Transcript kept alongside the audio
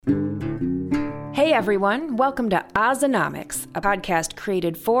Hey everyone, welcome to Oz-onomics, a podcast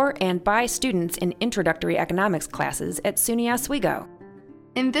created for and by students in introductory economics classes at SUNY Oswego.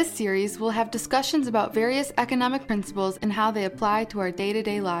 In this series, we'll have discussions about various economic principles and how they apply to our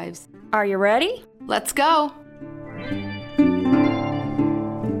day-to-day lives. Are you ready? Let's go!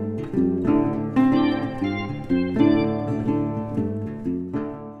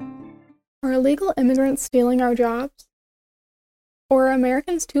 Are illegal immigrants stealing our jobs? Or are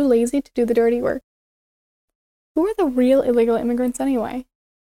Americans too lazy to do the dirty work? Who are the real illegal immigrants anyway?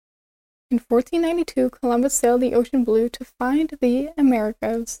 In 1492, Columbus sailed the ocean blue to find the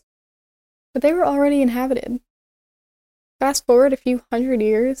Americas, but they were already inhabited. Fast forward a few hundred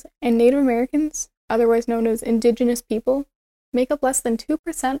years, and Native Americans, otherwise known as indigenous people, make up less than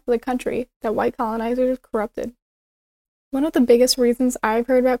 2% of the country that white colonizers corrupted. One of the biggest reasons I've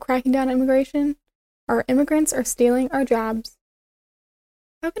heard about cracking down on immigration are immigrants are stealing our jobs.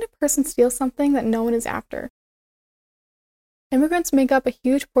 How can a person steal something that no one is after? Immigrants make up a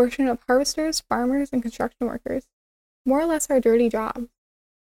huge portion of harvesters, farmers, and construction workers, more or less our dirty jobs.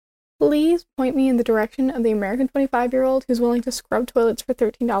 Please point me in the direction of the American 25-year-old who's willing to scrub toilets for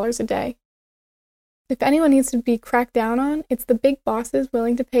 $13 a day. If anyone needs to be cracked down on, it's the big bosses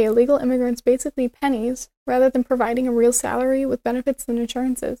willing to pay illegal immigrants basically pennies rather than providing a real salary with benefits and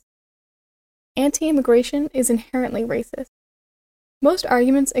insurances. Anti-immigration is inherently racist. Most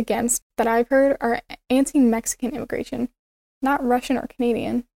arguments against that I've heard are anti-Mexican immigration, not Russian or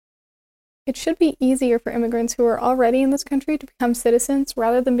Canadian. It should be easier for immigrants who are already in this country to become citizens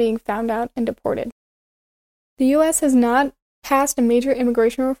rather than being found out and deported. The U.S. has not passed a major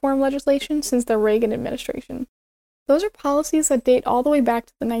immigration reform legislation since the Reagan administration. Those are policies that date all the way back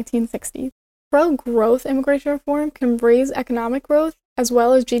to the 1960s. Pro-growth immigration reform can raise economic growth as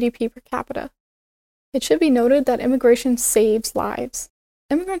well as GDP per capita. It should be noted that immigration saves lives.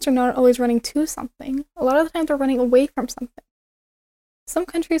 Immigrants are not always running to something. A lot of the time they're running away from something. Some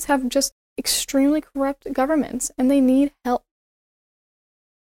countries have just extremely corrupt governments, and they need help.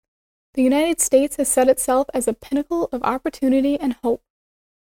 The United States has set itself as a pinnacle of opportunity and hope.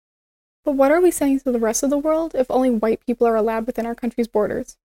 But what are we saying to the rest of the world if only white people are allowed within our country's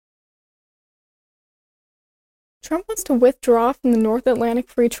borders? Trump wants to withdraw from the North Atlantic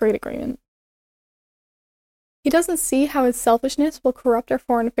Free Trade Agreement. He doesn't see how his selfishness will corrupt our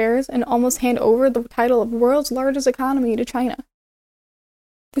foreign affairs and almost hand over the title of world's largest economy to China.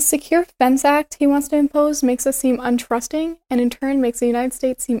 The Secure Fence Act he wants to impose makes us seem untrusting, and in turn makes the United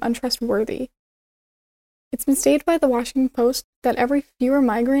States seem untrustworthy. It's been stated by the Washington Post that every fewer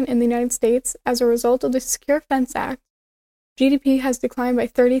migrant in the United States, as a result of the Secure Fence Act, GDP has declined by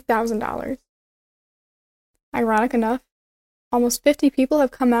 $30,000. Ironic enough, almost 50 people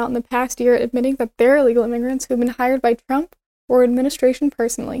have come out in the past year admitting that they're illegal immigrants who've been hired by Trump or administration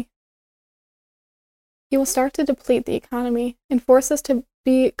personally. He will start to deplete the economy and force us to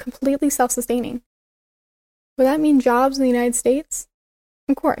be completely self-sustaining. Would that mean jobs in the United States?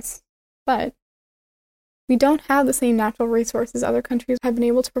 Of course, but we don't have the same natural resources other countries have been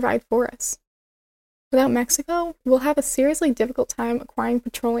able to provide for us. Without Mexico, we'll have a seriously difficult time acquiring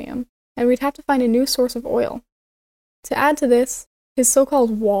petroleum, and we'd have to find a new source of oil. To add to this, his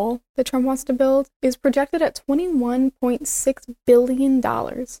so-called wall that Trump wants to build is projected at $21.6 billion.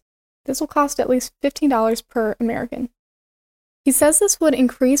 This will cost at least $15 per American. He says this would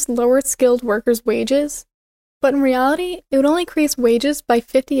increase lower-skilled workers' wages, but in reality, it would only increase wages by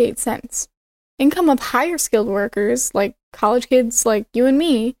 58 cents. Income of higher-skilled workers, like college kids like you and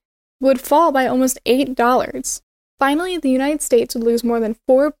me, would fall by almost $8. Finally, the United States would lose more than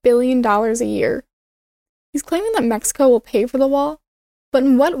 $4 billion a year. He's claiming that Mexico will pay for the wall, but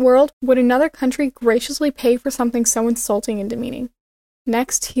in what world would another country graciously pay for something so insulting and demeaning?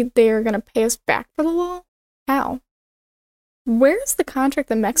 Next, they are going to pay us back for the wall? How? Where is the contract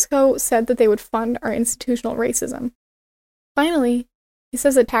that Mexico said that they would fund our institutional racism? Finally, he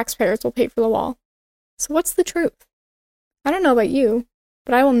says that taxpayers will pay for the wall. So what's the truth? I don't know about you,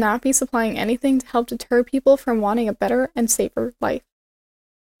 but I will not be supplying anything to help deter people from wanting a better and safer life.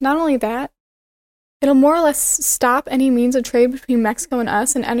 Not only that, it'll more or less stop any means of trade between Mexico and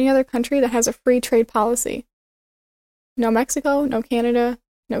us and any other country that has a free trade policy. No Mexico, no Canada,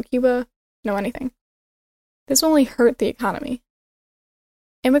 no Cuba, no anything. This will only hurt the economy.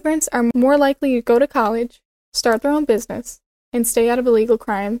 Immigrants are more likely to go to college, start their own business, and stay out of illegal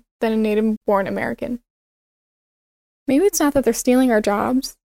crime than a native-born American. Maybe it's not that they're stealing our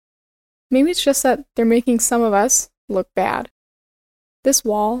jobs. Maybe it's just that they're making some of us look bad. This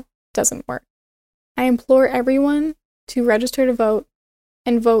wall doesn't work. I implore everyone to register to vote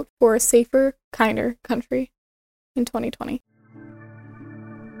and vote for a safer, kinder country in 2020.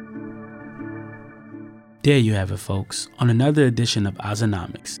 There you have it, folks, on another edition of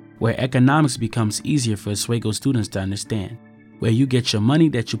Oz-onomics, where economics becomes easier for Oswego students to understand, where you get your money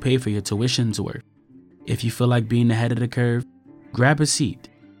that you pay for your tuition's worth. If you feel like being ahead of the curve, grab a seat,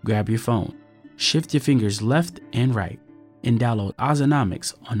 grab your phone, shift your fingers left and right, and download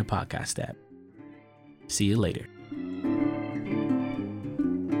Oz-onomics on the podcast app. See you later.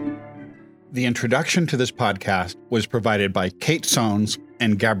 The introduction to this podcast was provided by Kate Sones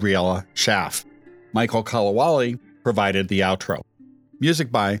and Gabriella Schaff. Michael Kalawali provided the outro.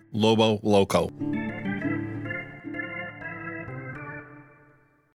 Music by Lobo Loco.